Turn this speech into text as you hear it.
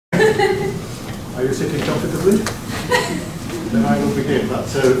Are you sitting comfortably? Then I will begin.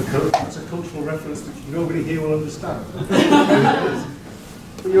 That's a cultural reference which nobody here will understand.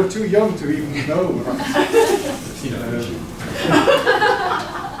 But you're too young to even know.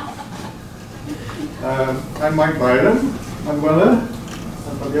 I'm Mike Byram, Manuela,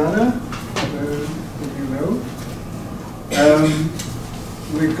 and Fabiana, you know.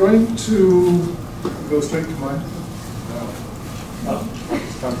 We're going to go straight to mine.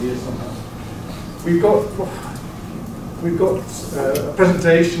 Stand here somehow. We've got a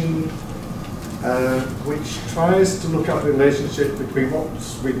presentation which tries to look at the relationship between what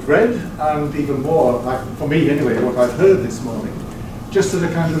we've read and even more, like for me anyway, what I've heard this morning. Just as a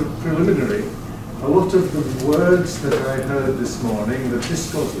kind of preliminary, a lot of the words that I heard this morning, the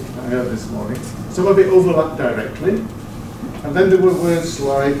discourse that I heard this morning, some of it overlapped directly. And then there were words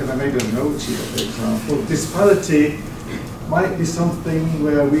like, and I made a note here, for example, disparity might be something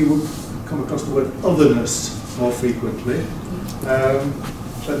where we would come across the word otherness more frequently.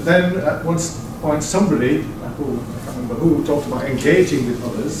 But then at one point somebody, I can't remember who, talked about engaging with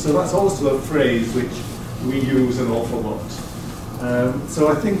others, so that's also a phrase which we use an awful lot. So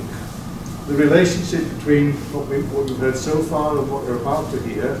I think the relationship between what we've heard so far and what we're about to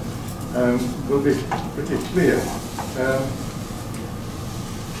hear will be pretty clear.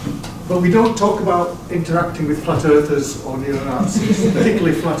 But we don't talk about interacting with flat earthers or neo-Nazis,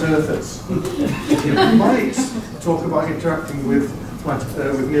 particularly flat earthers. We might talk about interacting with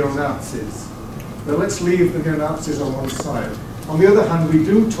neo-Nazis. But let's leave the neo-Nazis on one side. On the other hand, we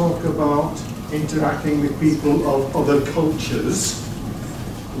do talk about interacting with people of other cultures.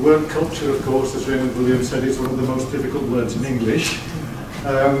 The word culture, of course, as Raymond Williams said, is one of the most difficult words in English.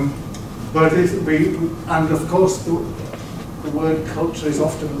 And of course, the word culture is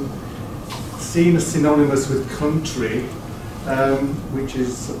often seen as synonymous with country, which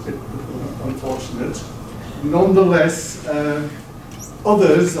is a bit unfortunate. Nonetheless,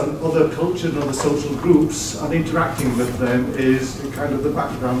 others and other cultures and other social groups and interacting with them is kind of the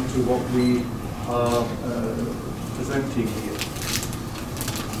background to what we are presenting here.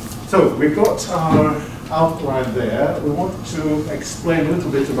 So we've got our outline there. We want to explain a little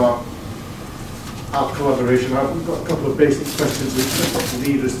bit about our collaboration. We've got a couple of basic questions which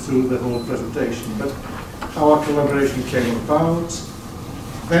lead us through the whole presentation, but how our collaboration came about,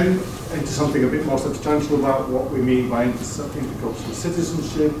 then into something a bit more substantial about what we mean by intercultural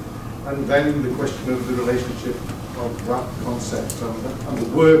citizenship, and then the question of the relationship of that concept and the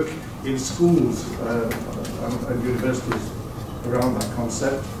work in schools and universities around that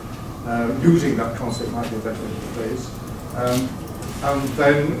concept. Using that concept might be a better phrase. And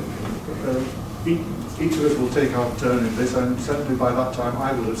then each of us will take our turn in this, and certainly by that time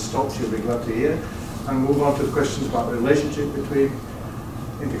I will have stopped, you'll be glad to hear, and move on to the questions about the relationship between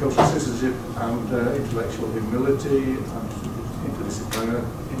intercultural citizenship and intellectual humility and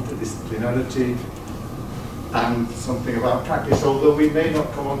interdisciplinarity, and something about practice, although we may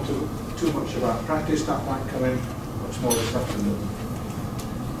not come on to too much about practice. That might come in much more this afternoon.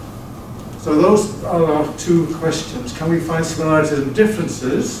 So those are our two questions. Can we find similarities and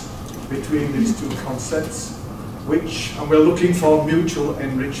differences between these two concepts, and we're looking for mutual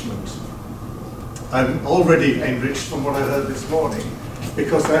enrichment. I'm already enriched from what I heard this morning,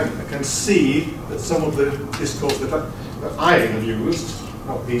 because I can see that some of the discourse that I have used,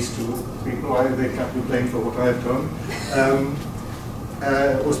 not these two people, they can't be blamed for what I have done,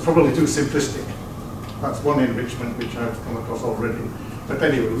 was probably too simplistic. That's one enrichment which I've come across already. But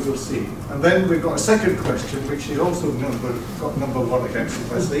anyway, we will see. And then we've got a second question, which is also got number one against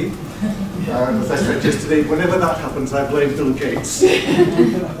it, I see. As I said yesterday, whenever that happens, I blame Bill Gates.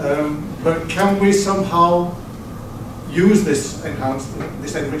 But can we somehow use this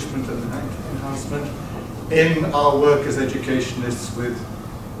enrichment and enhancement in our work as educationists with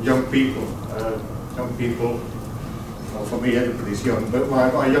young people? Well, for me, everybody's young, but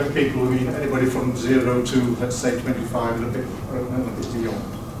by young people, I mean anybody from 0 to, let's say, 25 and a bit too young.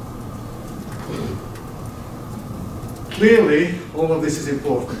 Clearly, all of this is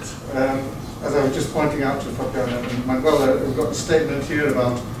important. As I was just pointing out to Fabiana and Manuela, we've got a statement here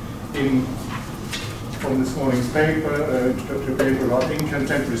about, from this morning's paper, introductory paper about in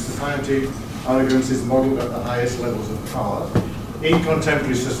contemporary society, arrogance is modelled at the highest levels of power. In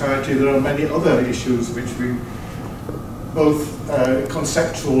contemporary society, there are many other issues which we both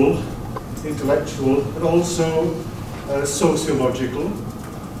conceptual, intellectual, but also sociological.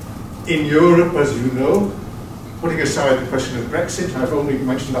 In Europe, as you know, putting aside the question of Brexit, I've only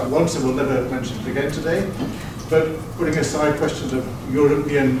mentioned that once and will never mention it again today, but putting aside questions of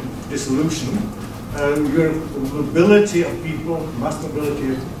European dissolution, Europe, the mobility of people, mass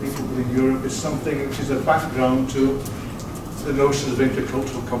mobility of people within Europe is something which is a background to the notion of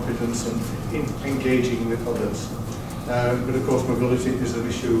intercultural competence and engaging with others. But of course mobility is an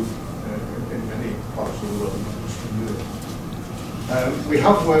issue in many parts of the world, not just in Europe. We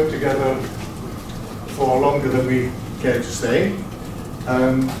have worked together for longer than we care to say,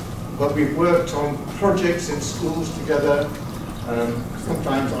 but we've worked on projects in schools together.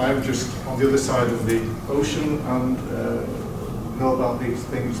 Sometimes I'm just on the other side of the ocean and know about these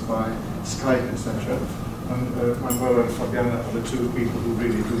things by Skype, etc. And Manuela and Fabiana are the two people who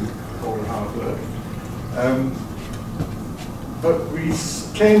really do all the hard work. But we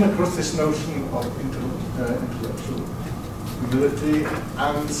came across this notion of intellectual humility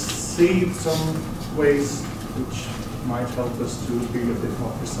and see some ways which might help us to be a bit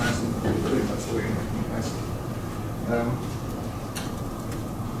more precise in what we're doing. That's the way I see it.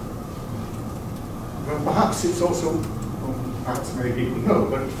 Well, perhaps it's also, perhaps many people know,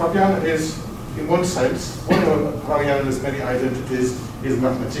 but Fabiana is, in one sense, one of Fabiana's many identities is a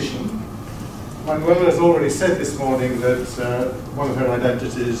mathematician. Manuela has already said this morning that one of her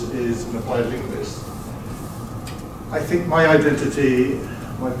identities is an applied linguist. I think my identity,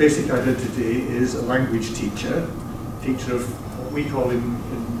 my basic identity, is a language teacher, teacher of what we call in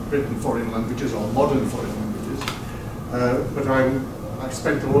Britain foreign languages or modern foreign languages. But I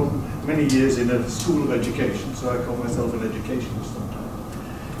spent many years in a school of education, so I call myself an educationist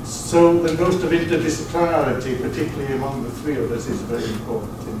sometimes. So the notion of interdisciplinarity, particularly among the three of us, is very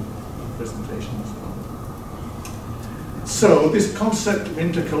important in presentation as well. So this concept of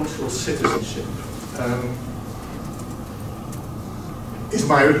intercultural citizenship is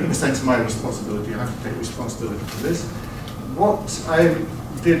in a sense, my responsibility. I have to take responsibility for this. What I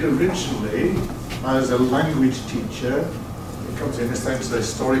did originally as a language teacher, it comes in a sense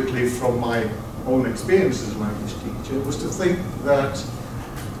historically from my own experience as a language teacher, was to think that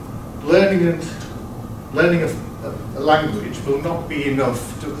learning a language will not be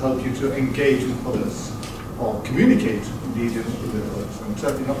enough to help you to engage with others or communicate indeed with others, and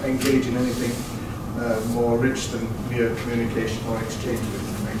certainly not engage in anything more rich than mere communication or exchange of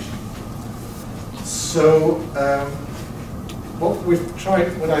information. So what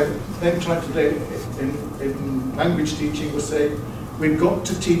I then tried to do in language teaching was say, we've got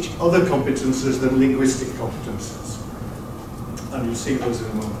to teach other competences than linguistic competences. And you'll see those in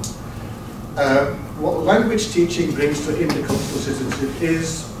a moment. What language teaching brings to intercultural citizenship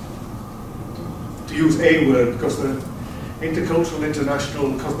is, to use a word, because the intercultural,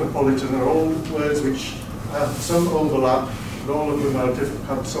 international, cosmopolitan are all words which have some overlap, and all of them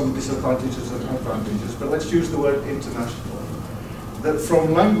have some disadvantages and advantages, but let's use the word international. That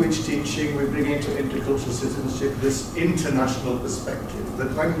from language teaching we bring into intercultural citizenship this international perspective,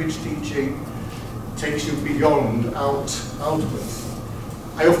 that language teaching takes you beyond, outwards.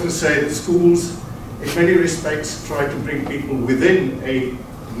 I often say that schools, in many respects, try to bring people within a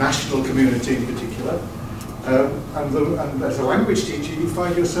national community in particular, and as a language teacher you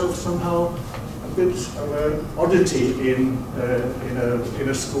find yourself somehow a bit of an oddity in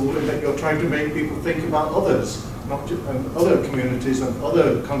a school, in that you're trying to make people think about others, and other communities and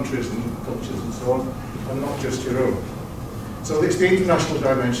other countries and cultures and so on, and not just your own. So it's the international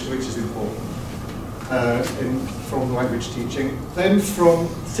dimension which is important from language teaching. Then from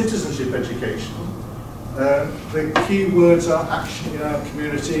citizenship education, the key words are action in our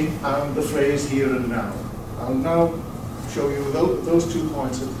community and the phrase here and now. I'll now show you those 2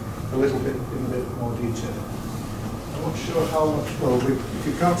 points in a bit more detail. I'm not sure how much, well, if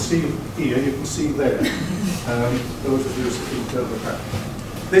you can't see here, you can see there. Those of you who can the back.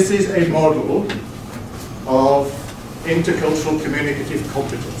 This is a model of intercultural communicative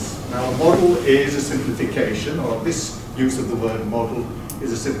competence. Now, a model is a simplification, or this use of the word model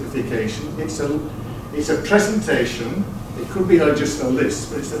is a simplification. It's a presentation, it could be just a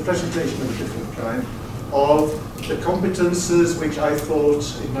list, but it's a presentation of a different kind, of the competences which I thought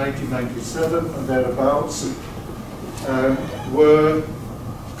in 1997 and thereabouts were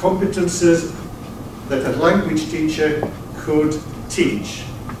competences that a language teacher could teach,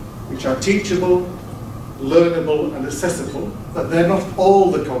 which are teachable, learnable and accessible, but they're not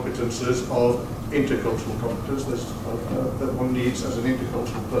all the competences of intercultural competence that one needs as an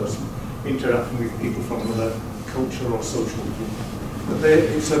intercultural person, interacting with people from another culture or social group. But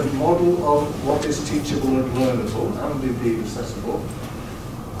it's a model of what is teachable and learnable, and indeed accessible,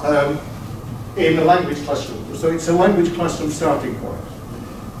 in a language classroom. So it's a language classroom starting point.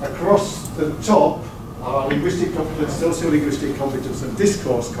 Across the top are linguistic competence, socio-linguistic competence and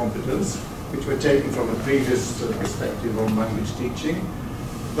discourse competence, which were taken from a previous perspective on language teaching.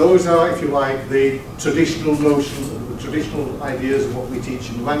 those are, if you like, the traditional notions, the traditional ideas of what we teach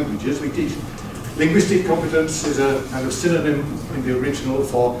in languages. We teach linguistic competence is a kind of synonym in the original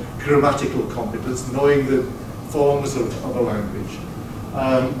for grammatical competence, knowing the forms of a language.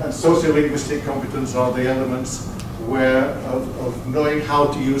 And sociolinguistic competence are the elements of knowing how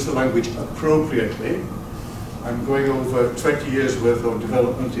to use the language appropriately. I'm going over 20 years worth of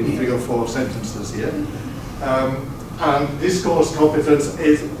development in 3 or 4 sentences here. And discourse competence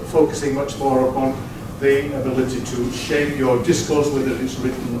is focusing much more upon the ability to shape your discourse, whether it's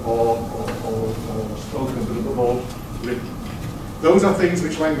written or spoken, but above all, written. Those are things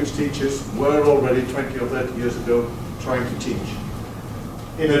which language teachers were already 20 or 30 years ago trying to teach.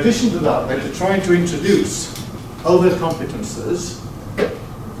 In addition to that, they're trying to introduce other competences.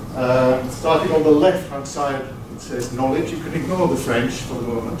 Starting on the left-hand side, it says knowledge. You can ignore the French for the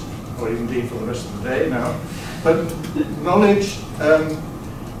moment, or indeed for the rest of the day now. But knowledge,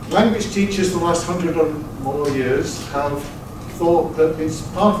 language teachers for the last 100 or more years have thought that it's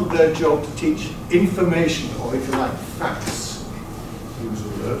part of their job to teach information, or if you like, facts, to use a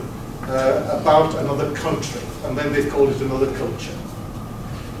word, about another country, and then they've called it another culture.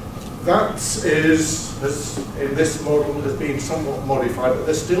 That in this model has been somewhat modified, but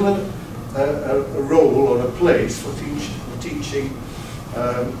there's still a role or a place for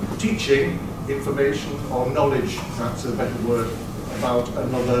teaching information or knowledge, that's a better word, about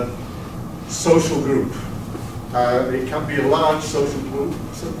another social group. It can be a large social group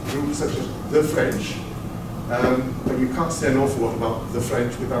such as the French, but you can't say an awful lot about the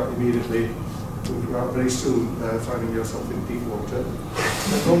French without very soon finding yourself in deep water.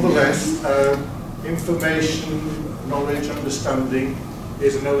 But nonetheless, information, knowledge, understanding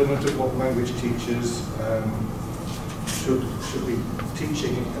is an element of what language teachers should be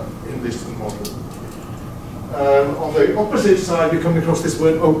teaching in this model. On the opposite side, we come across this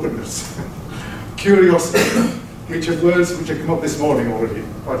word openness, curiosity, which are words which have come up this morning already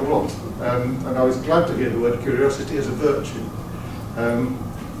quite a lot. And I was glad to hear the word curiosity as a virtue. And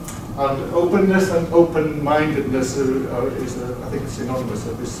openness and open-mindedness I think, synonymous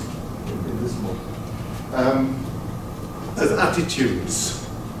in this model. As attitudes.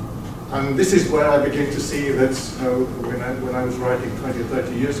 And this is where I begin to see that when I was writing 20 or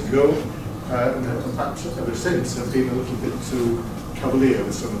 30 years ago, and perhaps ever since, I've been a little bit too cavalier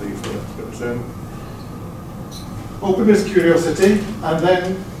with some of these words. But openness, curiosity, and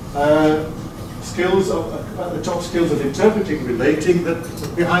then skills at the top, skills of interpreting, relating. That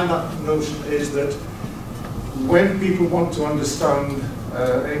behind that notion is that when people want to understand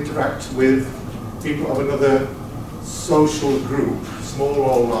and interact with people of another social group, small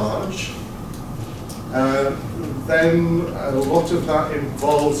or large, then a lot of that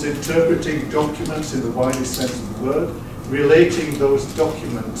involves interpreting documents in the widest sense of the word, relating those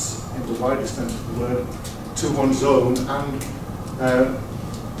documents in the widest sense of the word to one's own, and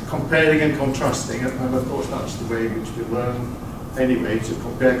comparing and contrasting, and of course that's the way in which we learn anyway, to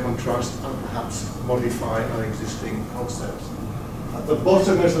compare, contrast, and perhaps modify our existing concepts. At the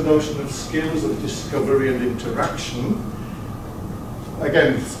bottom is the notion of skills of discovery and interaction.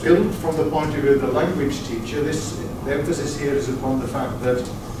 Again, still from the point of view of the language teacher, the emphasis here is upon the fact that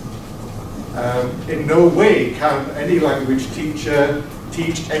in no way can any language teacher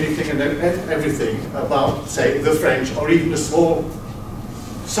teach anything and everything about, say, the French, or even a small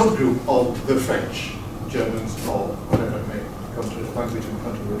subgroup of the French, Germans, or whatever language and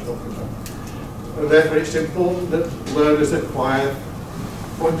country we're talking about. And therefore, it's important that learners acquire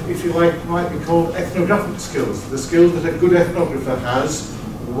what, if you like, might be called ethnographic skills, the skills that a good ethnographer has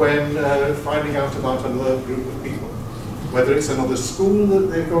when finding out about another group of people. Whether it's another school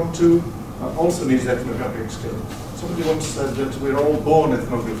that they've gone to, also needs ethnographic skills. Somebody once said that we're all born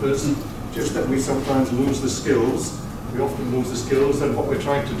ethnographers, just that we sometimes lose the skills. We often lose the skills, and what we're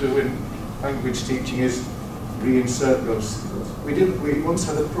trying to do in language teaching is reinsert those skills. We once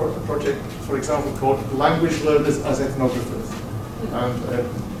had a project, for example, called Language Learners as Ethnographers.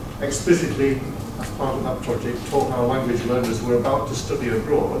 And explicitly, as part of that project, taught our language learners who were about to study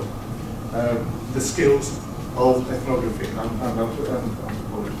abroad the skills of ethnography and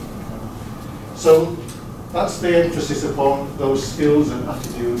anthropology. So that's the emphasis upon those skills and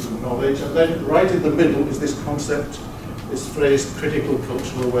attitudes and knowledge. And then right in the middle is this concept, this phrase, critical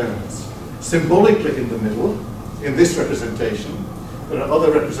cultural awareness. Symbolically in the middle, in this representation, there are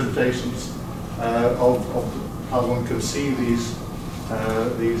other representations of how one can see these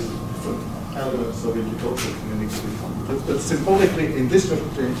different elements of intercultural communication. But symbolically, in this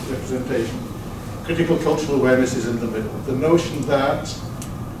representation, critical cultural awareness is in the middle. The notion that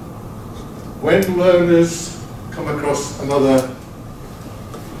when learners come across another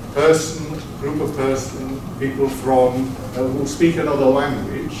group of people from who speak another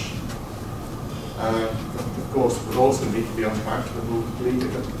language, of course, would also need to be unpacked, but we'll leave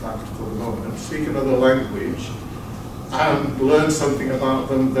it unpacked for the moment, speak another language and learn something about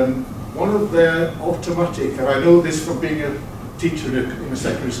them, then one of their automatic, and I know this from being a teacher in a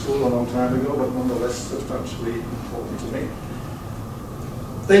secondary school a long time ago, but nonetheless substantially important to me,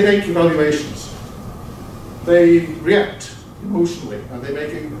 they make evaluations. They react emotionally, and they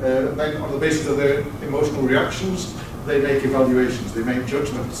make, then on the basis of their emotional reactions, they make evaluations, they make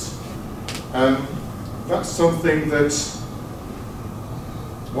judgments. That's something that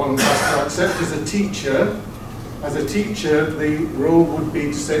one has to accept as a teacher. As a teacher, the role would be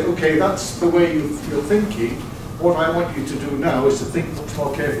to say, okay, that's the way you're thinking. What I want you to do now is to think much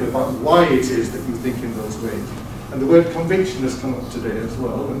more carefully about why it is that you think in those ways. And the word conviction has come up today as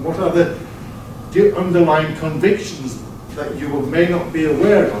well. And what are the underlying convictions that you may not be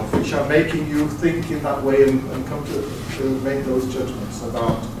aware of, which are making you think in that way and come to make those judgments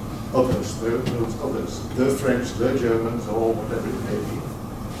about others, those others, the French, the Germans, or whatever it may be.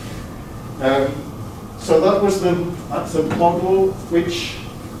 So that's a model which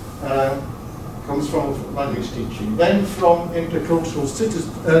comes from language teaching. Then from intercultural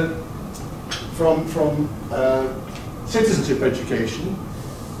citizenship education,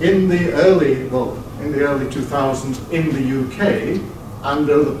 in the early 2000s in the UK and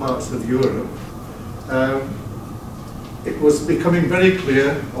other parts of Europe, it was becoming very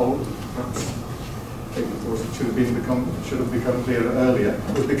clear, or perhaps it should have become clearer earlier.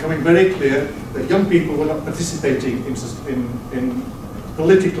 It was becoming very clear that young people were not participating in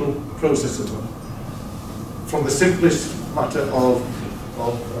political processes. From the simplest matter of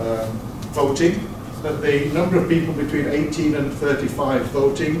voting, that the number of people between 18 and 35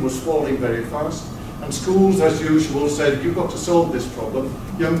 voting was falling very fast, and schools, as usual, said, you've got to solve this problem.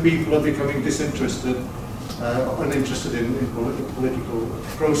 Young people are becoming disinterested, uninterested in political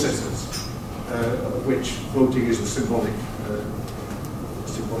processes, of which voting is a symbolic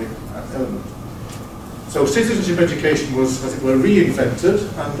element. So citizenship education was, as it were, reinvented,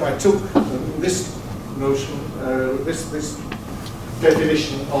 and I took this notion, this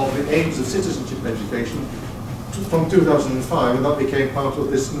definition of the aims of citizenship education from 2005, and that became part of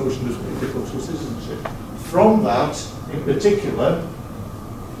this notion of intercultural citizenship. From that, in particular,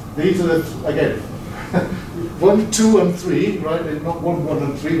 these are the, again, 1, 2, and 3, right? Not 1, 1,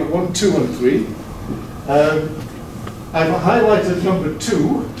 and 3, but 1, 2, and 3. I've highlighted number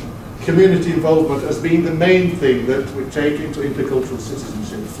 2, community involvement, as being the main thing that we take into intercultural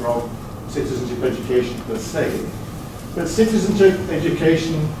citizenship from citizenship education per se. But citizenship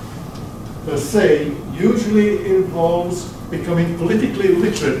education per se usually involves becoming politically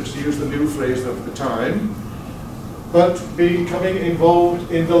literate, to use the new phrase of the time, but becoming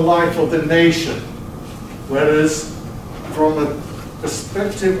involved in the life of the nation. Whereas from a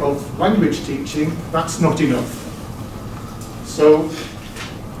perspective of language teaching, that's not enough. So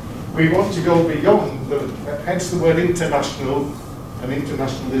we want to go beyond, hence the word international and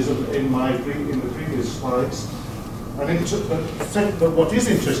internationalism in the previous slides. But what is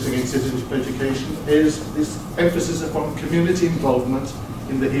interesting in citizenship education is this emphasis upon community involvement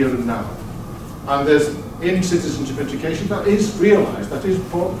in the here and now. And there's, in citizenship education, that is realized, that is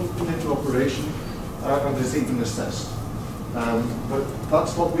put into operation, and is even assessed. But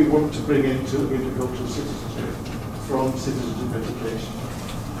that's what we want to bring into intercultural citizenship from citizenship education.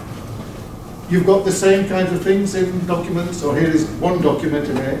 You've got the same kinds of things in documents, or here is one document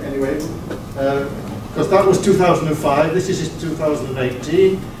anyway, because that was 2005, this is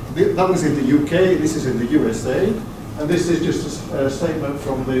 2018, that was in the UK, this is in the USA, and this is just a statement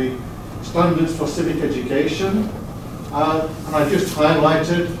from the Standards for Civic Education, and I just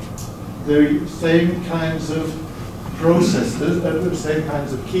highlighted the same kinds of processes, the same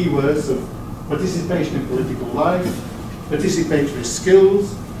kinds of keywords of participation in political life, participatory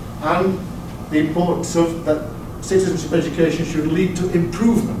skills, and the importance of that citizenship education should lead to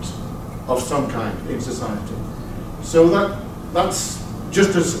improvement of some kind in society. So that's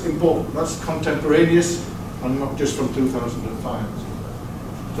just as important, that's contemporaneous and not just from 2005.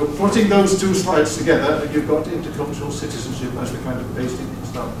 So putting those two slides together, you've got intercultural citizenship as the kind of basic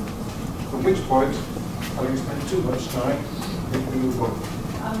start. From which point, having spent too much time, we move on.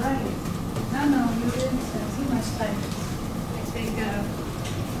 All right. No, you didn't spend too much time. I think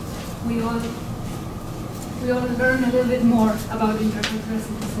we all learn a little bit more about intercultural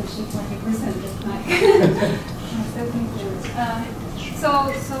citizenship when you presented, Mike. So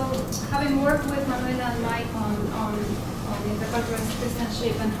having worked with Manuela and Mike on intercultural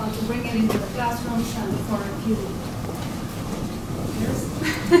citizenship and how to bring it into the classrooms and for a few years.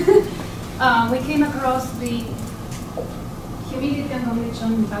 we came across the Humility and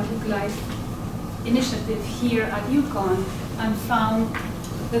Conviction in Public Life initiative here at UConn and found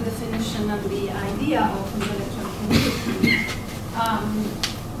the definition and the idea of intellectual humility.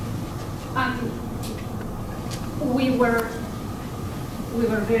 And we were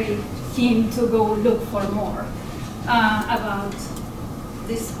very keen to go look for more about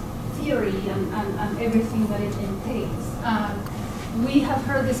this theory and everything that it entails. We have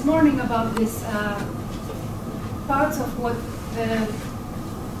heard this morning about this parts of what the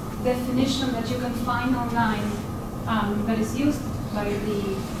definition that you can find online that is used by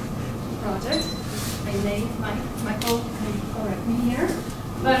the project. Michael can correct me here.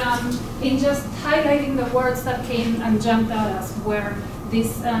 But in just highlighting the words that came and jumped at us were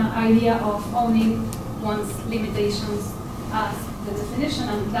this idea of owning one's limitations as the definition,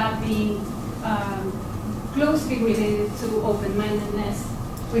 and that being closely related to open-mindedness,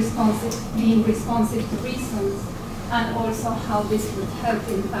 being responsive to reasons, and also how this would help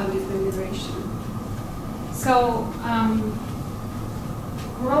in public deliberation. So,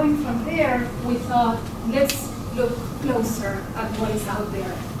 growing from there, we thought, let's look closer at what is out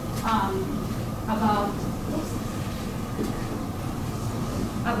there about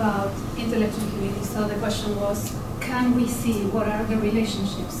intellectual humility. So the question was, can we see what are the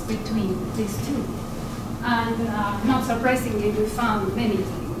relationships between these two? And not surprisingly, we found many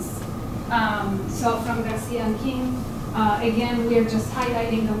things. So from Garcia and King, again, we're just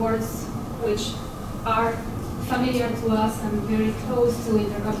highlighting the words which are familiar to us and very close to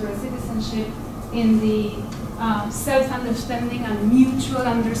intercultural citizenship in the self-understanding and mutual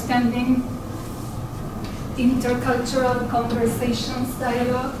understanding, intercultural conversations,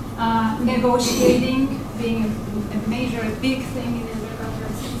 dialogue, negotiating being a big thing in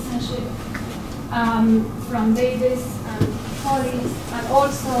intercultural citizenship, from Davis and colleagues, and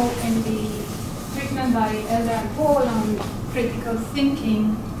also in the treatment by Elder and Paul on critical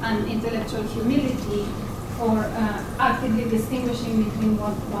thinking and intellectual humility, for actively distinguishing between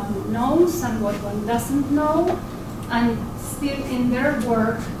what one knows and what one doesn't know, and still in their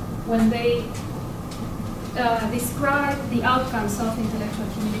work, when they describe the outcomes of intellectual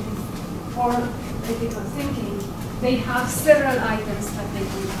humility or critical thinking, they have several items that they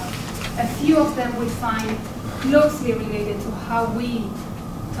can have. A few of them we find closely related to how we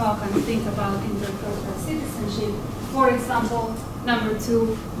talk and think about intercultural citizenship. For example, number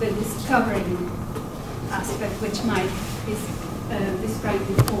 2, the discovering aspect, which Mike described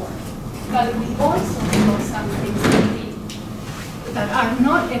before. But we also know some things that are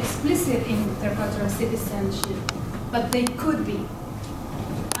not explicit in intercultural citizenship, but they could be.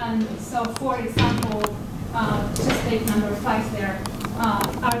 And so, for example, just take number 5 there,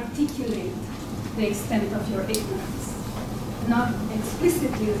 articulate the extent of your ignorance. Not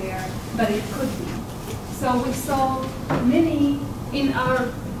explicitly there, but it could be. So we saw many in our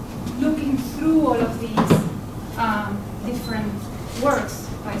looking through all of these different works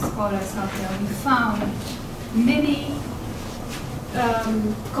by scholars out there, we found many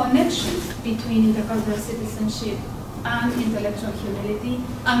connections between intercultural citizenship and intellectual humility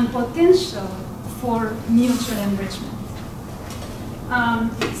and potential for mutual enrichment.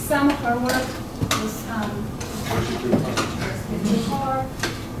 Some of our work was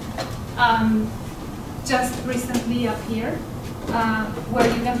just recently up here, where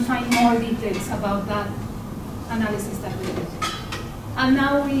you can find more details about that analysis that we did. And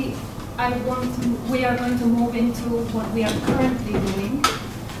now we are going to move into what we are currently doing,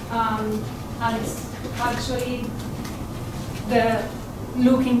 and it's actually the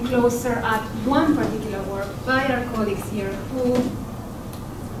looking closer at one particular work by our colleagues here who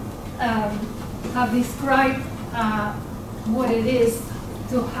have described what it is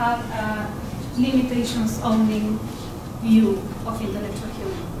to have limitations owning view of intellectual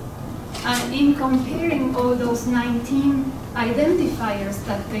humility. And in comparing all those 19 identifiers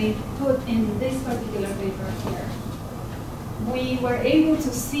that they put in this particular paper here, we were able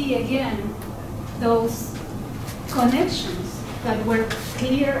to see again those connections that were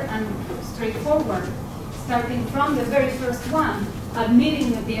clear and straightforward, starting from the very first one,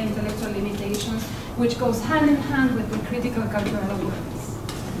 admitting the intellectual limitations, which goes hand in hand with the critical cultural awareness.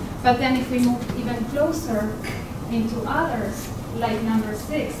 But then if we move even closer into others, like number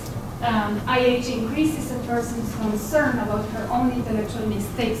 6, IH increases a person's concern about her own intellectual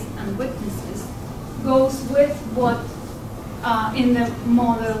mistakes and weaknesses, goes with what in the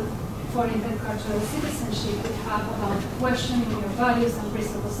model for intercultural citizenship we have about questioning your values and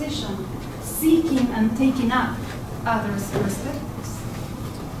presupposition, seeking and taking up others' perspectives.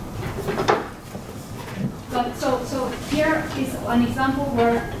 But so here is an example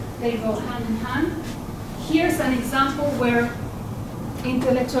where they go hand in hand. Here's an example where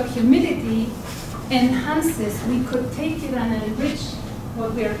intellectual humility enhances. We could take it and enrich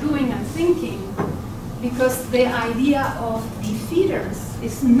what we are doing and thinking, because the idea of defeaters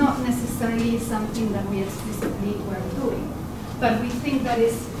is not necessarily something that we explicitly were doing. But we think that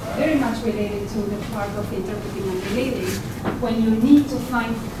is very much related to the part of interpreting and relating, when you need to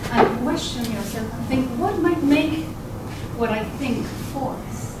find and question yourself and think, what might make what I think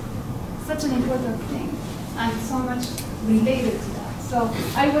false? Such an important thing, and so much related to that. So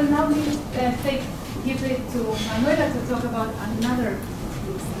I will now give it to Manuela to talk about another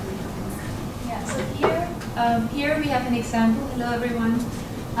piece that we have. Yeah, so here we have an example. Hello, everyone.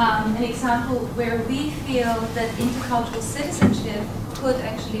 An example where we feel that intercultural citizenship could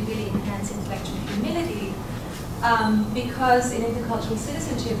actually really enhance intellectual humility, because in intercultural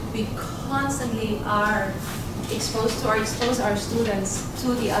citizenship we constantly are exposed our students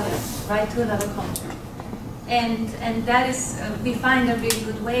to the other, right, to another culture. And that is, we find a really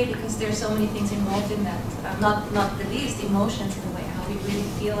good way, because there's so many things involved in that, not the least emotions in a way, how we really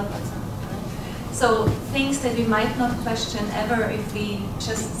feel about something. So things that we might not question ever if we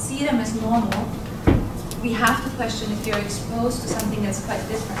just see them as normal, we have to question if we are exposed to something that's quite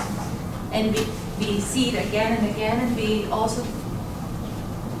different. And we see it again and again, and we also,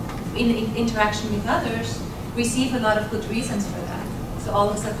 in interaction with others, receive a lot of good reasons for that. So all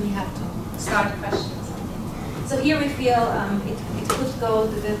of a sudden we have to start questioning something. So here we feel it could go,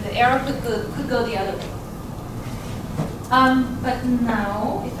 the arrow could go the other way. But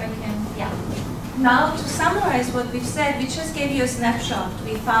now, if I can, yeah. Now, to summarize what we've said, we just gave you a snapshot.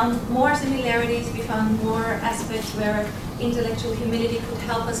 We found more similarities, we found more aspects where intellectual humility could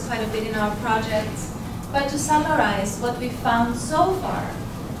help us quite a bit in our projects. But to summarize, what we found so far,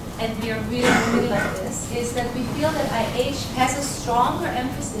 and we are really in the middle of this, is that we feel that IH has a stronger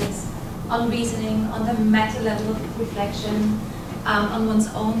emphasis on reasoning, on the meta level of reflection, on one's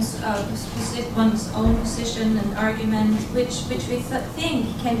own position and argument, which we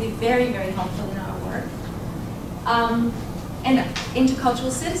think can be very, very helpful in our work. And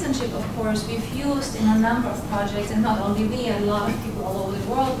intercultural citizenship, of course, we've used in a number of projects, and not only we, a lot of people all over the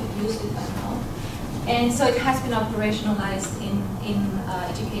world have used it by now. And so it has been operationalized in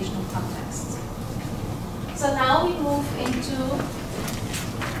educational contexts. So now we move into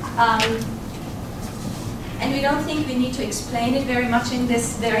and we don't think we need to explain it very much in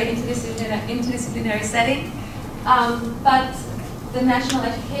this very interdisciplinary setting, but the National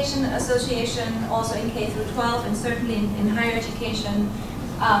Education Association, also in K-12 and certainly in higher education,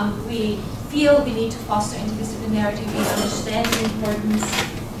 we feel we need to foster interdisciplinarity. We understand the importance.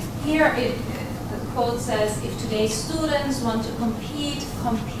 Here, the quote says, if today's students want to compete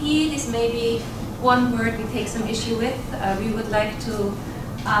is maybe one word we take some issue with. We would like to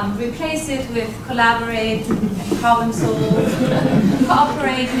replace it with collaborate, problem solve,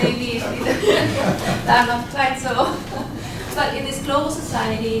 cooperate maybe. I'm not quite so. But in this global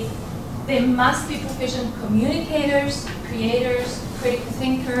society, they must be proficient communicators, creators, critical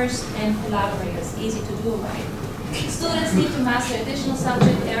thinkers, and collaborators. Easy to do, right? Students need to master additional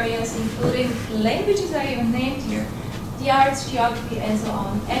subject areas, including languages that are even named here, the arts, geography, and so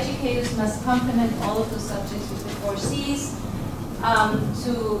on. Educators must complement all of those subjects with the 4 Cs,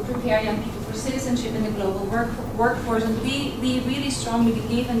 to prepare young people for citizenship in the global workforce. And we really strongly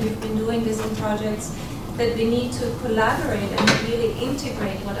believe, and we've been doing this in projects, that we need to collaborate and really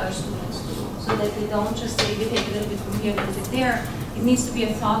integrate what our students do, so that they don't just say, we take a little bit from here, a little bit there. It needs to be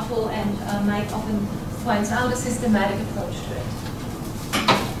a thoughtful and, Mike often points out, a systematic approach to it.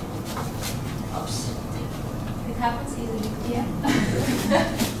 Oops. It happens easily. Yeah.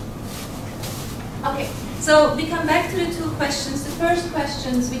 Okay. So we come back to the 2 questions. The first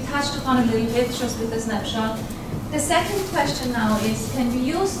questions we touched upon a little bit just with the snapshot. The second question now is, can we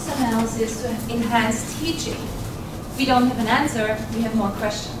use this analysis to enhance teaching? We don't have an answer, we have more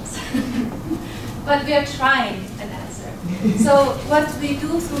questions. But we are trying an answer. So what we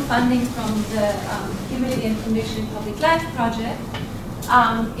do through funding from the Humility and Conviction in Public Life project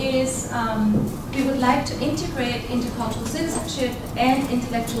is we would like to integrate intercultural citizenship and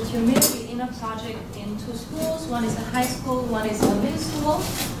intellectual humility in a project in 2 schools. One is a high school, one is a middle school.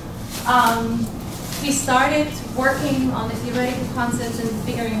 We started working on the theoretical concepts and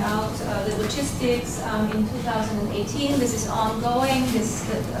figuring out the logistics in 2018. This is ongoing.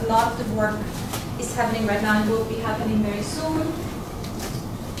 A lot of the work is happening right now and will be happening very soon.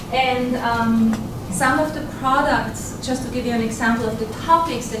 And some of the products, just to give you an example of the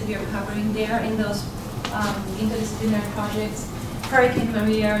topics that we are covering there in those interdisciplinary projects: Hurricane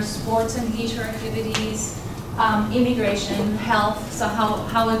Maria, sports and leisure activities, immigration, health, so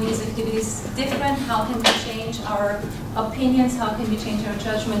how are these activities different, how can we change our opinions, how can we change our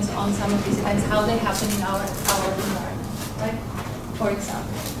judgments on some of these events, how they happen in our environment, right, for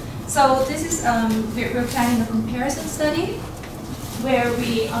example. So this is, we're planning a comparison study where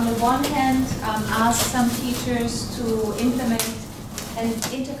we, on the one hand, ask some teachers to implement an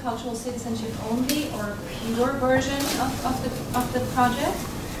intercultural citizenship only or pure version of the project.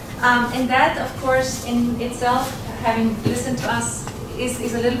 And that, of course, in itself, having listened to us,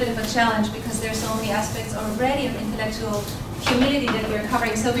 is a little bit of a challenge because there's so many aspects already of intellectual humility that we're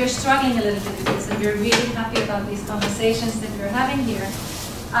covering. So we're struggling a little bit with this, and we're really happy about these conversations that we're having here.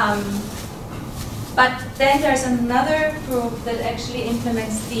 But then there's another group that actually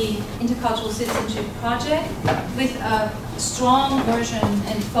implements the Intercultural Citizenship project with a strong version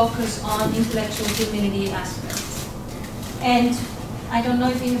and focus on intellectual humility aspects. And I don't know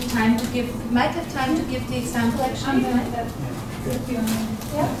if we have time to give, we might have time to give the example actually. Yeah.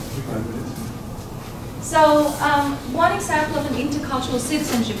 So one example of an intercultural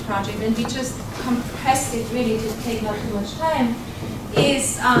citizenship project, and we just compressed it really to take not too much time,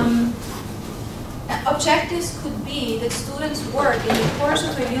 is objectives could be that students work in the course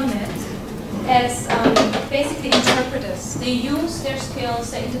of a unit as basically interpreters. They use their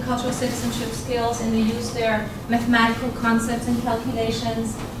skills, their intercultural citizenship skills, and they use their mathematical concepts and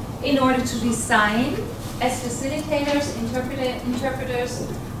calculations in order to design, as facilitators, interpreters,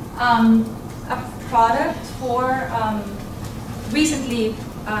 a product for recently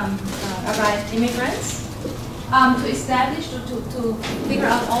arrived immigrants. To establish, to figure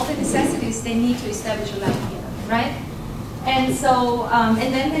out all the necessities they need to establish a life here, right? And so,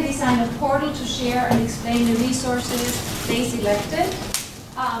 and then they design a portal to share and explain the resources they selected.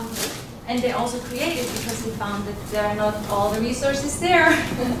 And they also created, because we found that there are not all the resources there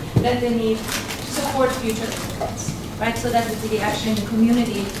that they need to support future efforts, right? So that would be actually the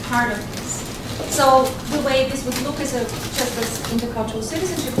community part of this. So the way this would look as just as intercultural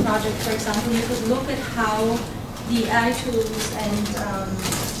citizenship project, for example, you could look at how the attitudes and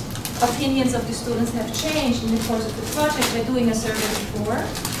opinions of the students have changed in the course of the project. We're doing a survey before.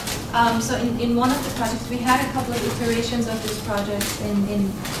 So in one of the projects, we had a couple of iterations of this project in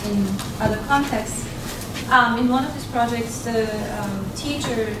other contexts. In one of these projects, the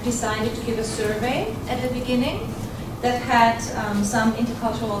teacher decided to give a survey at the beginning that had some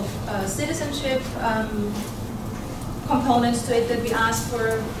intercultural citizenship components to it that we asked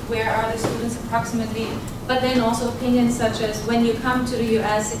for, where are the students approximately, but then also opinions such as, when you come to the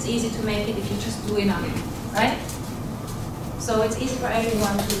US, it's easy to make it if you just do enough, right? So it's easy for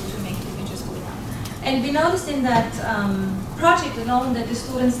everyone to make it if you just do enough. And we noticed in that project alone that the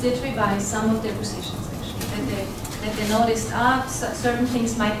students did revise some of their positions actually, that they noticed certain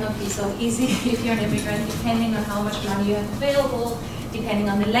things might not be so easy if you're an immigrant, depending on how much money you have available, depending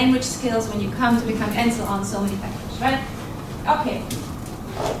on the language skills when you come to become, and so on, so many factors, right? Okay.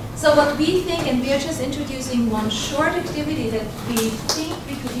 So what we think, and we are just introducing one short activity that we think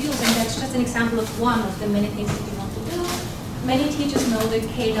we could use, and that's just an example of one of the many things that we want to do. Many teachers know the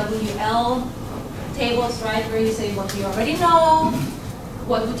KWL tables, right, where you say what you already know,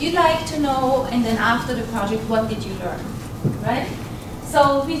 what would you like to know, and then after the project, what did you learn, right?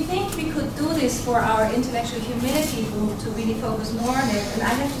 So we think we could do this for our intellectual humility group to really focus more on it. And I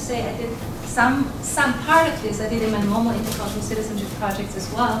have to say, I did some part of this. I did in my normal intercultural citizenship projects as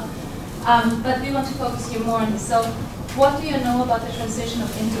well. But we want to focus here more on this. So what do you know about the transition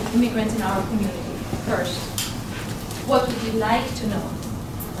of immigrants in our community? First, what would you like to know?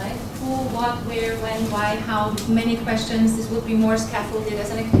 Right? Who, what, where, when, why, how, many questions. This would be more scaffolded as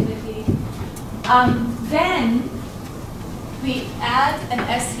an activity. Then we add an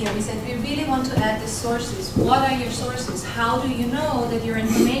S here. We said we really want to add the sources. What are your sources? How do you know that your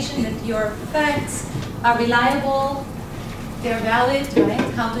information, that your facts are reliable, they're valid,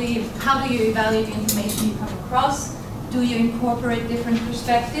 right? How do you evaluate the information you come across? Do you incorporate different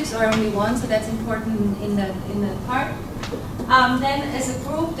perspectives or only one? So that's important in that part. Then as a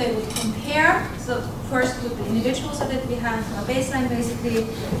group, they would compare. So first with the individuals, so that we have a baseline basically.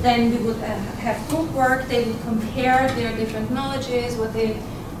 Then we would have group work. They would compare their different knowledges, what they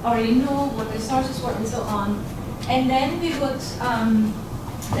already knew, what their sources were, and so on. And then we would,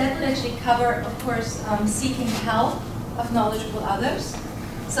 that would actually cover, of course, seeking help of knowledgeable others.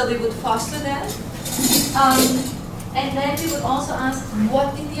 So we would foster that. And then we would also ask,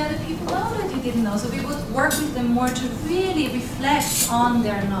 what did the other people know that you didn't know? So we would work with them more to really reflect on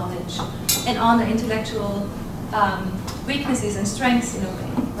their knowledge and on their intellectual weaknesses and strengths in a way,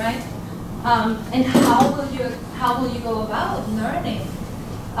 right? And how will you go about learning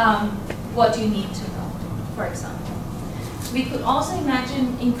what you need to know, for example. We could also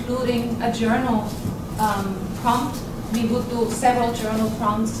imagine including a journal prompt. We would do several journal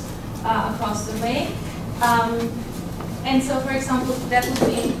prompts across the way. And so, for example, that would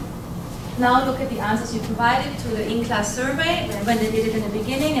be, now look at the answers you provided to the in-class survey, when they did it in the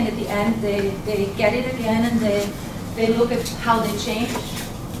beginning, and at the end they get it again, and they look at how they changed.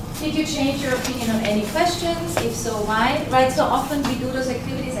 Did you change your opinion on any questions? If so, why? Right, so often we do those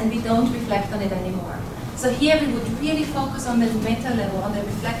activities and we don't reflect on it anymore. So here we would really focus on the meta level, on the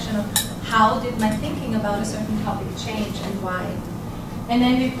reflection of how did my thinking about a certain topic change and why. And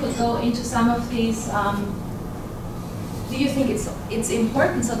then we could go into some of these, do you think it's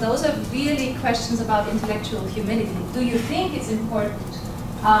important? So those are really questions about intellectual humility. Do you think it's important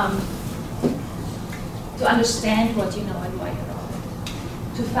to understand what you know and why you know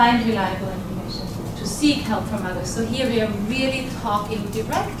it? To find reliable information, to seek help from others. So here we are really talking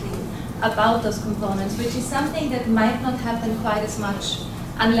directly about those components, which is something that might not happen quite as much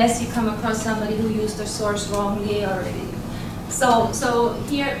unless you come across somebody who used their source wrongly or so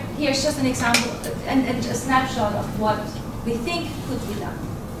here's just an example and a snapshot of what we think could be done.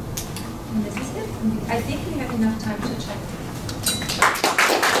 And this is it. I think we have enough time to check.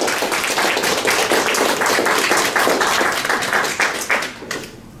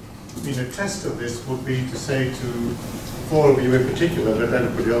 I mean, a test of this would be to say to four of you in particular, but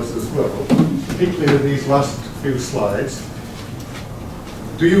everybody else as well, particularly with these last few slides,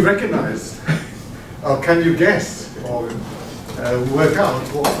 do you recognize, or can you guess, or work out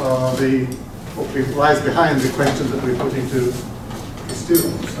what lies behind the questions that we're putting to the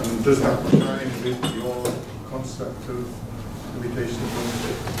students? And does that align with your concept of limitation of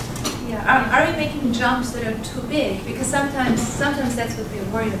ownership? Yeah, are we making jumps that are too big? Because sometimes that's what we're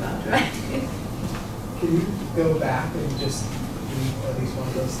worried about, right? Can you go back and just do at least one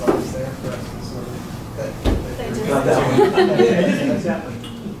of those slides there for us to sort of Not that one. Exactly.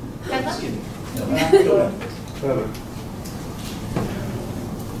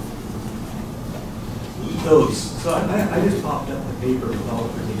 Those. So I just popped up the paper with all the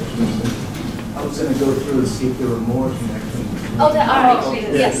predictions. I was going to go through and see if there were more connections. Oh, there are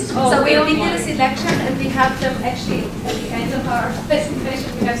actually, yes. Oh, So we did a selection and we have them actually at the end of our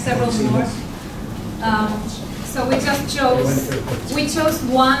presentation. We have several more. So we chose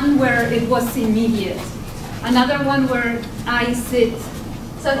one where it was immediate, another one where I sit.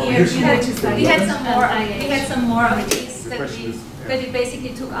 So here we had some more. We had some more of these that we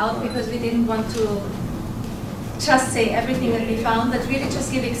basically took out because we didn't want to just say everything that we found, but really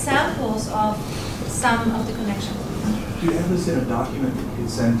just give examples of some of the connections. Do you have this in a document that you can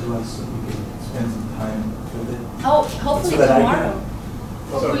send to us so we can spend some time with it? Oh, hopefully So that tomorrow.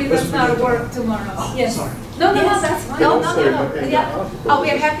 Hopefully that's our work tomorrow. Oh, Yes. sorry. No, Yes. that's fine. No. Yeah. Oh,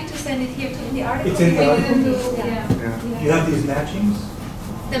 we are happy to send it here in the article. It's in the article? Yeah. Do you have these matchings?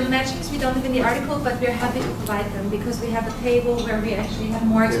 The matchings we don't have in the article, but we're happy to provide them because we have a table where we actually have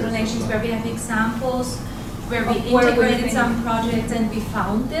more explanations, where we have examples, where we integrated some projects and we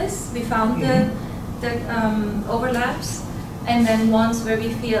found this. We found the overlaps. And then ones where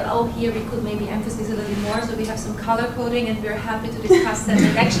we feel, oh, here we could maybe emphasize a little more, so we have some color coding, and we're happy to discuss them.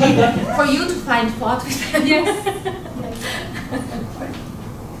 And actually, for you to find fault with them. Yes.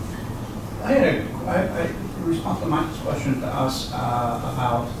 I respond to Mike's question to us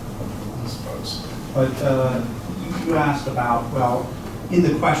about these folks, but you asked about, well, in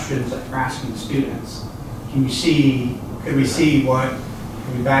the questions that you're asking students, could we see what,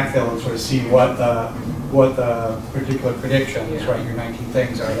 can we backfill and sort of see what the particular predictions, right, your 19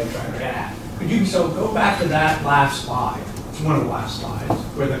 things are they trying to get at? Could you, so go back to that last slide. It's one of the last slides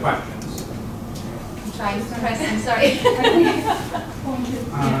where the questions. I'm trying to press, I'm sorry.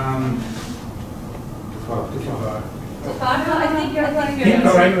 I think you're right, the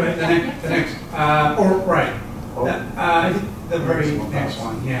next, I think the very next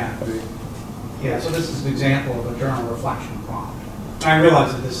one, yeah. Yeah, so this is an example of a journal reflection prompt. I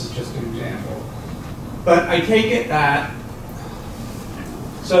realize that this is just an example. But I take it that,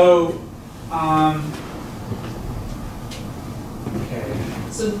 so, okay.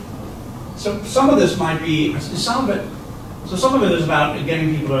 So some of this might be, some of it is about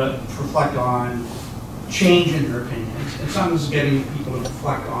getting people to reflect on change in their opinions, and some is getting people to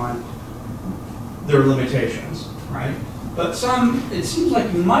reflect on their limitations, right? But some, it seems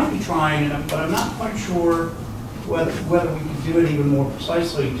like you might be trying, but I'm not quite sure whether we can do it even more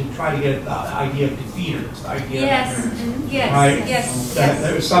precisely to try to get the idea of defeaters, the idea yes. that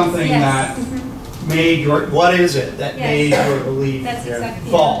there's something that made your, what is it that made your belief exactly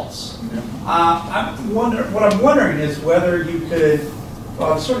false? What I'm wondering is whether you could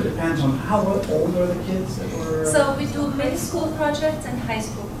Well, it sort of depends on how old are the kids that were... So we do middle school projects and high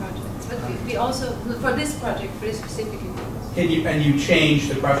school projects, but we also, for this project, for this specific And you change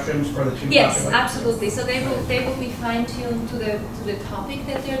the questions for the two Yes, populations? absolutely. So they will be fine-tuned to the topic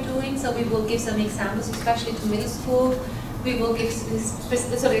that they're doing. So we will give some examples, especially to middle school. We will give,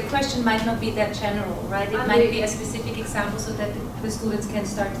 so the question might not be that general, right? It might be a specific example so that the students can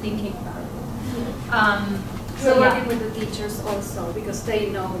start thinking about it. We're working with the teachers also because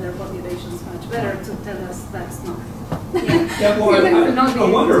they know their populations much better to tell us that's not. Yeah, well,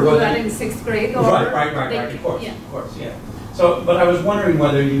 I wonder whether that in 6th grade or right, of course, yeah. So, but I was wondering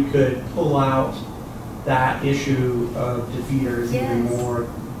whether you could pull out that issue of defeaters even more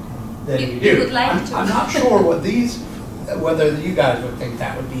than you do. You would like to. I'm not sure what whether you guys would think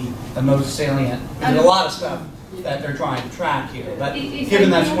that would be the most salient. There's a lot of stuff that they're trying to track here, but given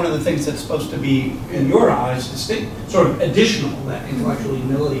that's one of the things that's supposed to be, in your eyes, distinct, sort of additional, that intellectual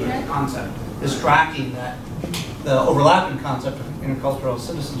humility concept is tracking that the overlapping concept of intercultural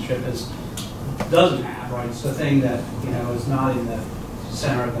citizenship doesn't have, right? It's the thing that, is not in the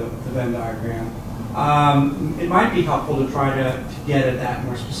center of the Venn diagram. It might be helpful to try to get at that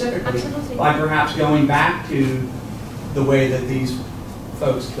more specifically. Absolutely. By perhaps going back to the way that these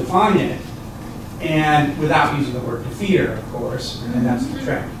folks define it, and without using the word defeater, of course, and that's the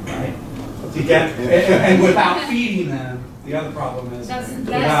trick, right? To get, and without feeding them, the other problem is that's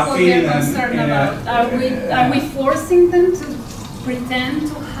without what feeding they're concerned about. Are we forcing them to pretend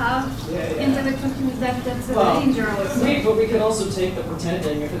to have intellectual humility? That's a danger also. But we could also take the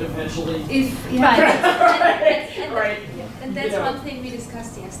pretending if it eventually... Right. And that's one thing we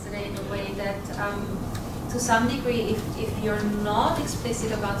discussed yesterday in a way that to some degree, if you're not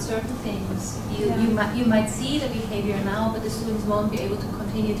explicit about certain things, you might see the behavior now, but the students won't be able to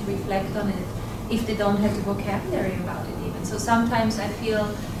continue to reflect on it if they don't have the vocabulary about it even. So sometimes I feel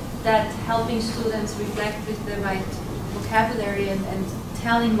that helping students reflect with the right vocabulary and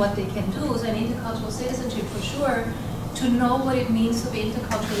telling what they can do, so an intercultural citizenship for sure, to know what it means to be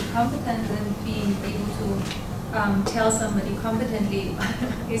interculturally competent and being able to tell somebody competently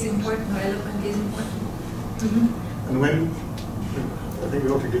is important, or eloquent is important. And when, I think we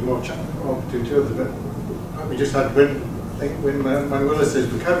ought to give more opportunity to others, but we just had, when Manuela says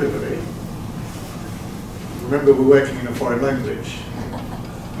vocabulary, remember we're working in a foreign language.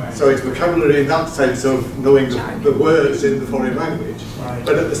 Right. So it's vocabulary in that sense of knowing the words in the foreign language. Right.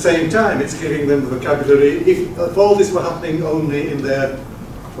 But at the same time, it's giving them the vocabulary. If all this were happening only in their,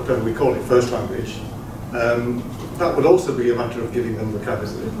 whatever we call it, first language, that would also be a matter of giving them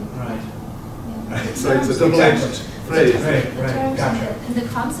vocabulary. Right. So it's a double-edged phrase. Right. Gotcha. And the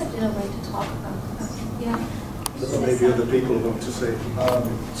concept in a way to talk about this. Yeah. So maybe other people want to say.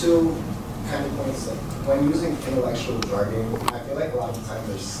 Two kind of points. Like, when using intellectual jargon, I feel like a lot of the time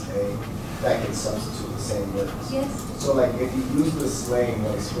there's slang that can substitute the same words. Yes. So like if you use the slang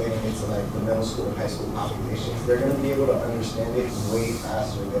when explaining it to like the middle school and high school populations, they're going to be able to understand it way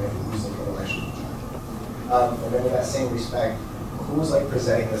faster than if you're using intellectual jargon. And then in that same respect, who's like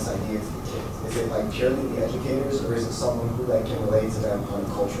presenting this idea to the kids? Is it like purely the educators, or is it someone who like can relate to them on a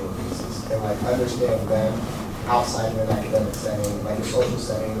cultural basis and like understand them outside of an academic setting, like a social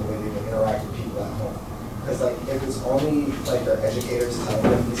setting, the way they can interact with people at home? Because like if it's only like their educators telling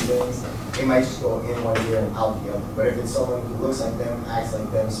them these things, they might just go in one ear and out the other. But if it's someone who looks like them, acts like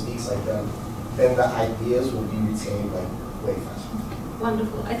them, speaks like them, then the ideas will be retained like way faster.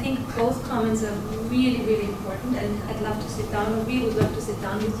 Wonderful. I think both comments are really, really important, and I'd love to sit down, or we would love to sit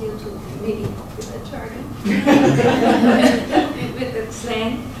down with you to maybe with that jargon, with the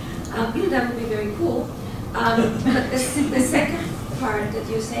slang. That would be very cool. But the second part that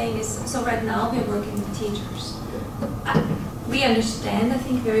you're saying is, so right now we're working with teachers. We understand, I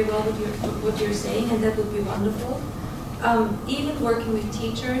think, very well what you're saying, and that would be wonderful. Even working with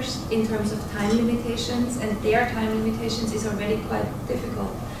teachers in terms of time limitations, and their time limitations is already quite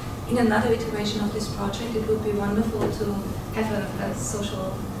difficult. In another iteration of this project, it would be wonderful to have a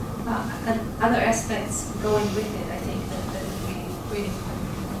social, and other aspects going with it. I think that would be really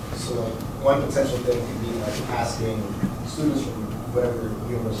important. So like, one potential thing could be like asking students from whatever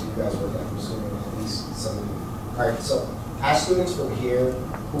university you guys work at, I'm assuming at least some of you. All right, so ask students from here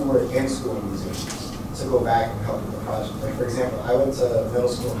who were in school in these issues to go back and help with the project. Like for example, I went to middle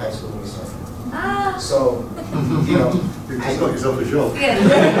school and high school when we started. So, you know, you just got yourself a job. Yeah.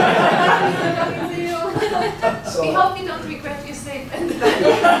 So, we hope you don't regret your statement. I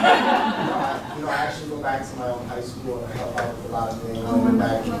actually go back to my own high school and I help out with a lot of things. I go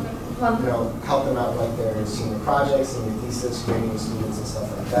back and, help them out with like their senior projects and their thesis, training students and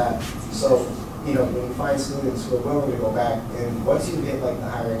stuff like that. So you know, when you find students who are willing to go back, and once you hit like the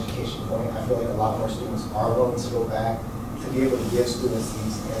higher education point, I feel like a lot more students are willing to go back to be able to give students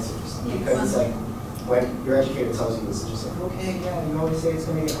these answers. Because it's like, when your educator tells you this, it's just like, okay, yeah, you always say it's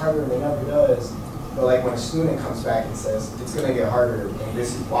going to get harder, and it never does. But like when a student comes back and says, it's going to get harder, and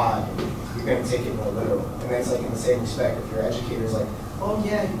this is why, you're going to take it more literal. And then it's like in the same respect, if your educator is like, oh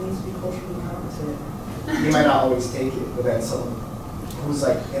yeah, you need to be culturally competent, you might not always take it, but then someone who's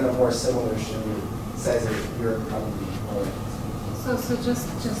like in a more similar shoe says it, you're probably more. So just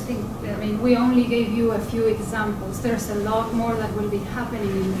think, I mean, we only gave you a few examples. There's a lot more that will be happening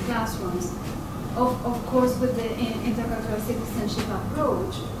in the classrooms. Of course, with the intercultural citizenship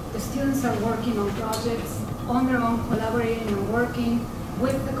approach, the students are working on projects on their own, collaborating and working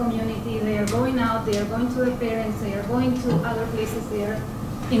with the community. They are going out, they are going to their parents, they are going to other places, they are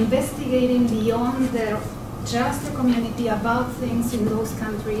investigating beyond their just the community about things in those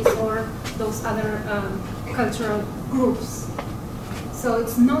countries or those other cultural groups. So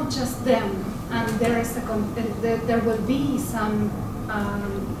it's not just them, and there will be some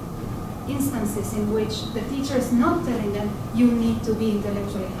instances in which the teacher is not telling them, you need to be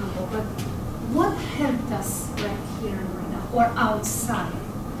intellectually humble, but what helped us right here and right now, or outside,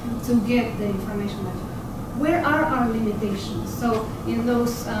 to get the information? Where are our limitations? So in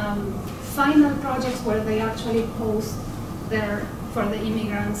those final projects where they actually post for the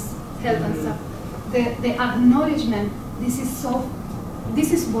immigrants' help and stuff, the acknowledgement, this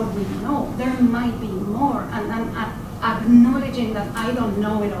is what we know. There might be more, and acknowledging that I don't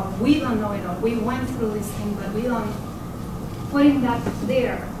know it all, we don't know it all, we went through this thing, but we don't, putting that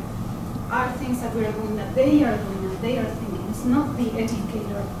there are things that we are doing that they are doing and they are thinking. It's not the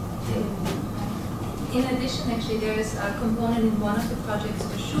educator thing. In addition, actually, there is a component in one of the projects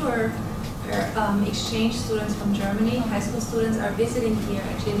for sure, where exchange students from Germany, high school students, are visiting here.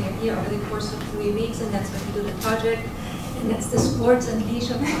 Actually, they're here over the course of 3 weeks, and that's when we do the project. And that's the Sports and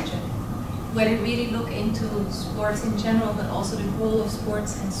Leisure Project, where we really look into sports in general, but also the role of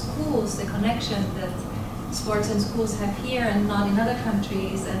sports and schools, the connection that sports and schools have here and not in other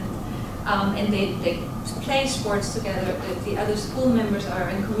countries, and they play sports together. The other school members are,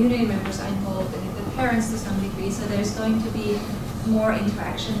 and community members are involved, and the parents to some degree. So there's going to be more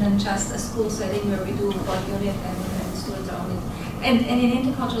interaction than just a school setting where we do one unit and students are only. And in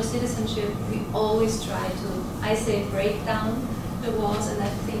intercultural citizenship, we always try to, I say, break down the walls, and I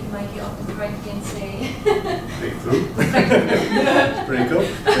think Mikey often correct me and say break through. Break up.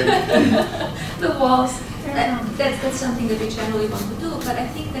 The walls. That's something that we generally want to do, but I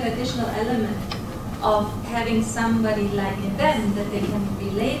think that additional element of having somebody like them that they can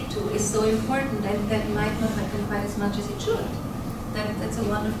relate to is so important, and that might not happen quite as much as it should. That's a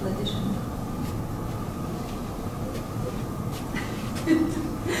wonderful addition.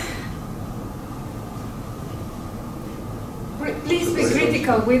 Please be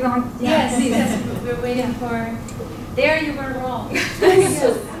critical. We don't. Yes, we're waiting for. There, you were wrong.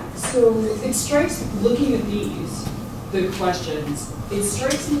 So it strikes, looking at these, the questions, it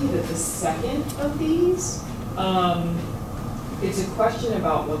strikes me that the second of these, it's a question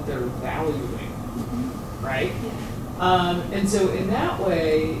about what they're valuing, right? And so in that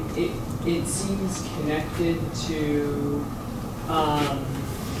way, it seems connected to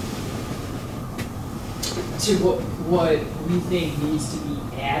what we think needs to be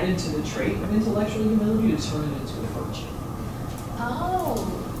added to the trait of intellectual humility to turn it into a virtue.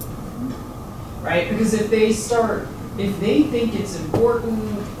 Oh. Right? Because if they think it's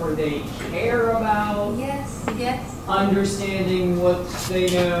important, or they care about understanding what they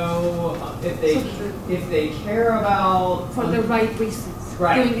know, if they care about for the right reasons,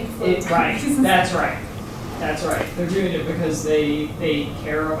 right? Doing it for the right reasons. That's right. That's right. They're doing it because they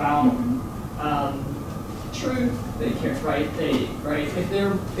care about truth. They care, right? If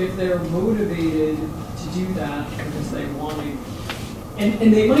they're motivated to do that because they want to.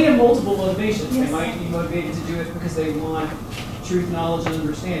 And they might have multiple motivations. Yes. They might be motivated to do it because they want truth, knowledge, and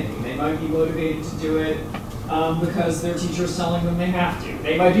understanding. They might be motivated to do it because their teacher's telling them they have to.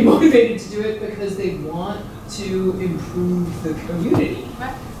 They might be motivated to do it because they want to improve the community.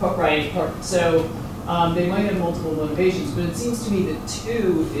 Right. So they might have multiple motivations, but it seems to me that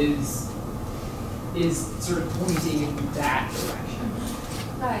 2 is sort of pointing in that direction.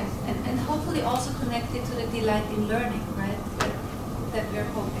 Right, and hopefully also connected to the delight in learning, right? That we're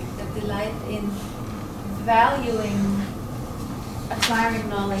hoping, that delight in valuing acquiring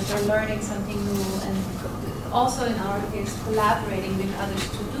knowledge or learning something new, and also in our case collaborating with others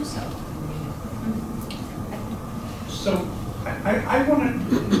to do so. So I want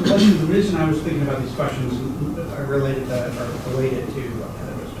to, the reason I was thinking about these questions are related to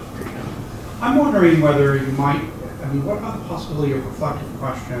I'm wondering whether you might, I mean, what about the possibility of reflective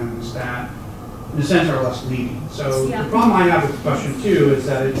questions that, in a sense, are less leading? So the problem I have with the question too is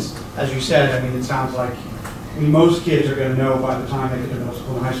that it's, as you said, I mean, it sounds like most kids are going to know by the time they get to middle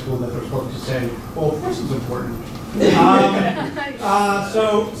school and high school that they're supposed to say, well, of course it's important.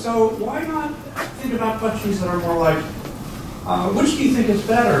 So why not think about questions that are more like, which do you think is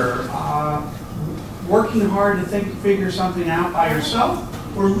better? Working hard to figure something out by yourself,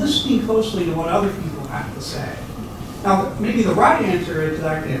 or listening closely to what other people have to say? Now, maybe the right answer to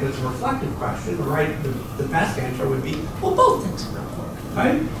that, if it's a reflective question, the best answer would be, well, both things are important,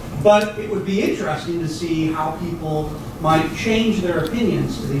 right? But it would be interesting to see how people might change their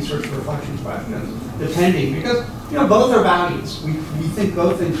opinions to these sorts of reflection questions, depending, because both are values. We think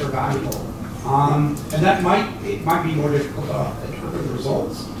both things are valuable, and that might be more difficult to interpret the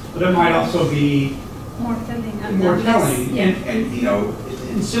results, but it might also be more telling. More telling, yeah. and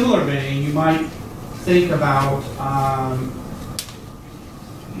in similar vein, you might think about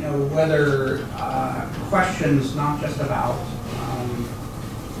whether questions not just about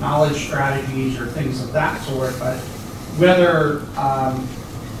knowledge strategies or things of that sort, but whether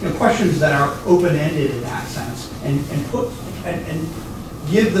questions that are open-ended in that sense, and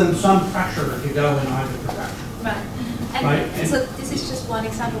give them some pressure to go in either direction. Right. And so this is just one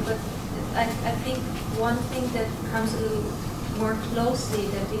example, but I think one thing that comes a little more closely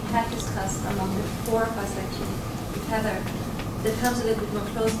that we had discussed among the four of us actually together, that comes a little bit more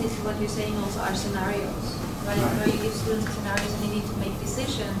closely to what you're saying also are scenarios. Right? Where you give students scenarios and they need to make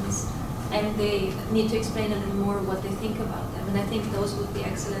decisions and they need to explain a little more what they think about them. And I think those would be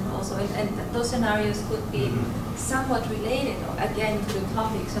excellent also. And those scenarios could be somewhat related, again, to the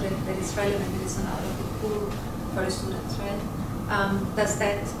topic so that it's relevant, that it's not out of the pool for the students, right?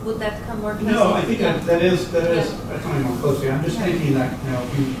 Would that come more closely? No, I think that is coming more closely. I'm just thinking that,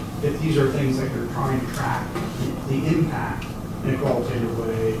 if these are things that you're trying to track the impact in a qualitative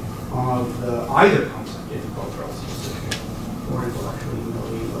way of either concept, intercultural citizenship or intellectual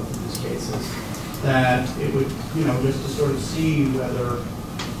humility in both of these cases, that it would, just to sort of see whether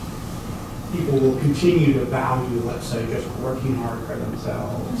people will continue to value, let's say, just working hard for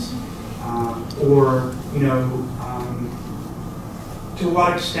themselves, or, to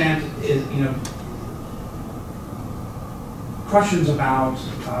what extent is, questions about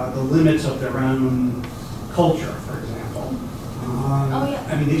the limits of their own culture, for example.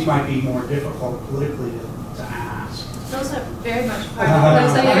 I mean, these might be more difficult politically to ask. Those are very much part of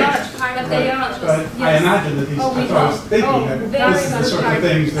I imagine that these, that's what I was thinking, that this is the sort of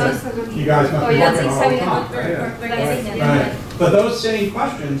things that you guys must be working on all the time. Right. But those same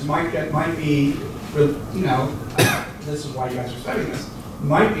questions might be, this is why you guys are studying this,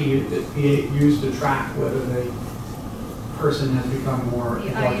 might be used to track whether the person has become more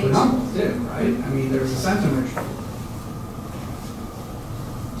intellectually humble too, right? I mean, there's a sense in which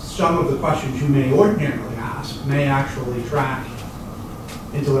some of the questions you may ordinarily ask may actually track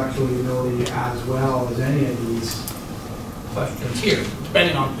intellectual humility as well as any of these questions here,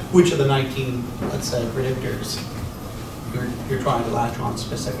 depending on which of the 19, let's say, predictors you're trying to latch on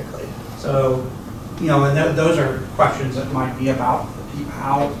specifically. So, and those are questions that might be about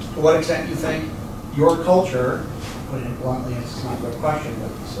how, to what extent you think your culture, putting it bluntly, it's not a good question, but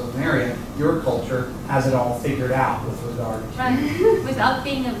still an area, your culture has it all figured out with regard to right. Without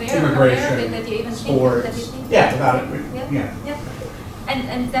being aware of it, that you even sports, think that you think yeah, about it. Yeah.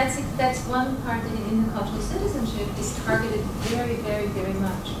 And that's one part in the cultural citizenship is targeted very, very, very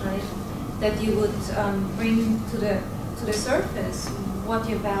much, right? That you would bring to the surface what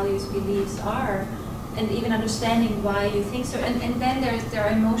your values, beliefs are, and even understanding why you think so. And then there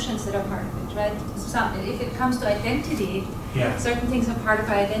are emotions that are part of it, right? So if it comes to identity, certain things are part of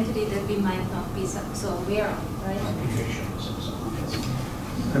our identity that we might not be so aware of, right?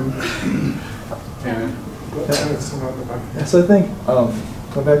 So I think,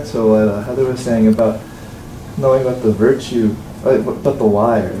 going back to what Heather was saying about knowing what the virtue, about the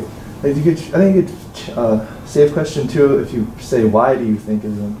why, right? Like I think you could save question too if you say why do you think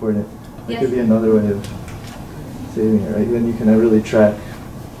is important. It could be another way of saving it, right? Then you can really track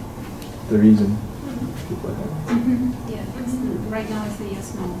the reason people are having. Yeah, right now it's a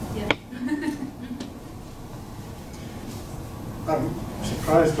yes, no. Yeah. I'm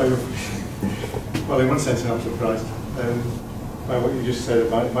surprised by your, well, in one sense I'm surprised by what you just said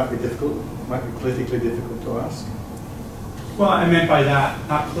about it might be difficult, might be politically difficult to ask. Well, I meant by that,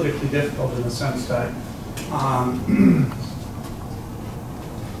 not politically difficult in the sense that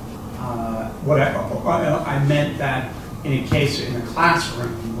I meant that in a case in a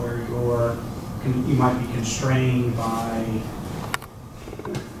classroom where you might be constrained by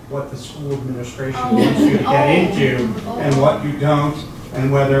what the school administration wants you to get into and what you don't,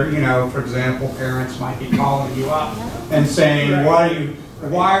 and whether, you know, for example, parents might be calling you up and saying,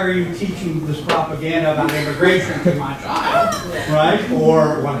 why are you teaching this propaganda about immigration to my child, right?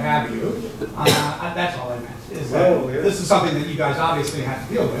 Or what have you. That's all I meant. Is that this is something that you guys obviously have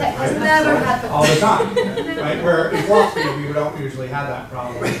to deal with, That has right? never happened. All the time, right? Where in philosophy we don't usually have that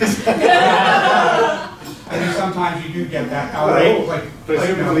problem. I mean, sometimes you do get that.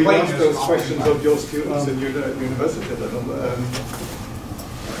 Presumably you ask those questions of your students in university level.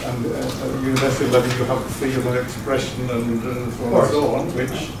 And at university level you have freedom of expression and so on and so on,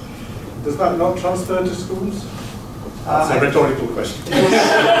 which, does that not transfer to schools? That's a rhetorical question.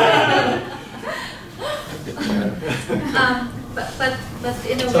 But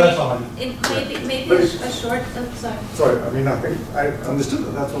in a So that's all I way, mean. maybe a short, sorry. Sorry, I mean, I think I understood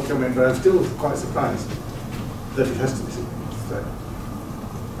that that's what you meant, but I'm still quite surprised that it has to be said.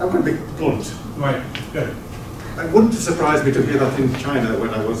 I'm going to be blunt. Right, good. It wouldn't have surprised me to hear that in China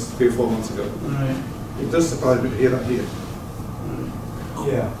when I was 3 or 4 months ago. Right. It does surprise me to hear that here.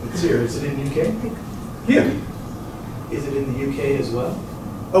 Yeah, it's here. Is it in UK? Here? Is it in the UK as well?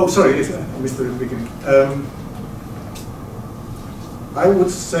 Oh, sorry, I missed the beginning. I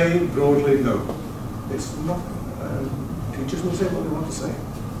would say broadly no. It's not. Teachers will say what they want to say.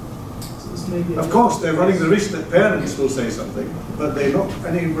 Of course, they're running the risk that parents will say something, but they're not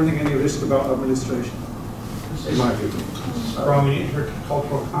running any risk about administration, in my view. Growing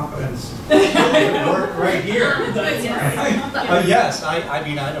intercultural competence right here. Yes, I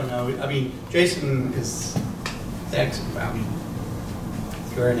mean, I don't know. I mean, Jason is the expert. I mean,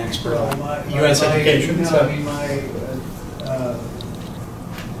 you're an expert on U.S. education. No, So. I mean, the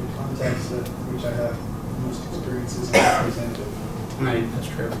context that which I have most experience is representative. Right, that's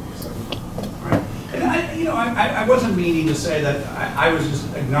true. Right. And I wasn't meaning to say that. I was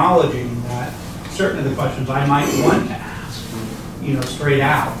just acknowledging that certain of the questions I might want to ask, straight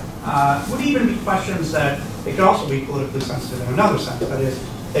out, would even be questions that they could also be politically sensitive in another sense. That is,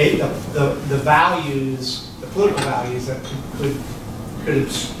 the values, the political values that could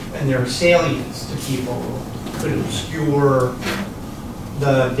and their salience to people could obscure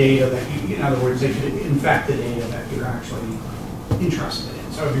the data that you, in other words, they could infect the data that you're actually interested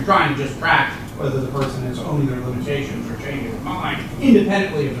in. So if you're trying to just track whether the person is owning their limitations or changing their mind,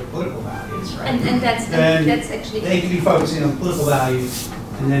 independently of their political values, right? And that's actually they could be focusing on political values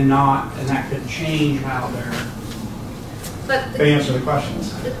and then not, and that could change how they answer the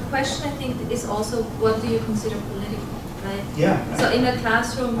questions. The question, I think, is also what do you consider political, right? Yeah. So in a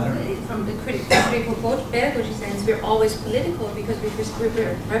classroom, from the critical pedagogy sense, we're always political because we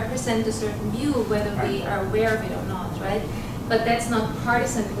represent a certain view, whether we are aware of it or not, right? But that's not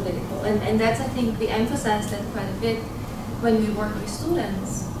partisan political, and that's, I think, we emphasize that quite a bit when we work with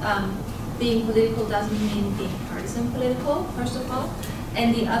students. Being political doesn't mean being partisan political, first of all.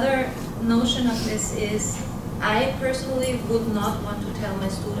 And the other notion of this is, I personally would not want to tell my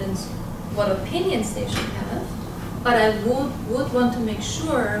students what opinions they should have, but I would want to make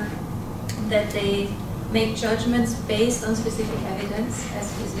sure that they make judgments based on specific evidence,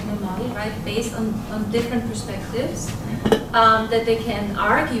 as is in the model, right? Based on different perspectives, that they can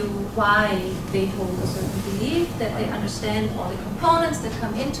argue why they hold a certain belief, that they understand all the components that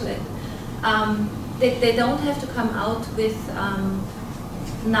come into it. They don't have to come out with,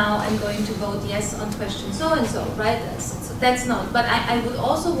 now I'm going to vote yes on question so-and-so, right? So that's not, but I would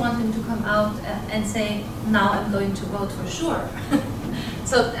also want them to come out and say, now I'm going to vote for sure.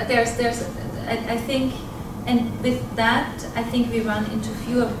 So I think, and with that, I think we run into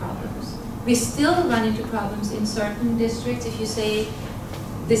fewer problems. We still run into problems in certain districts. If you say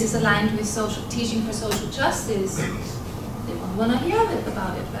this is aligned with teaching for social justice, they won't want to hear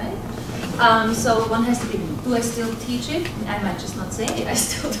about it, right? So one has to be, do I still teach it? I might just not say it, I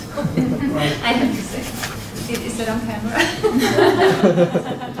still do. I have to say, is that on camera?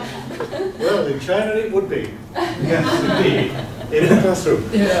 Well, in China it would be. Yes, indeed. In the classroom.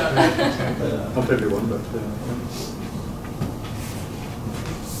 Yeah. Not everyone, but...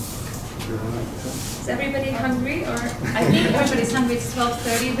 Is everybody hungry? Or I think everybody's hungry. It's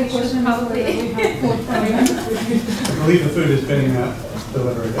 12:30. We should probably... I believe the food is being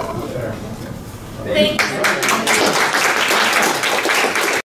delivered out there. Thank you.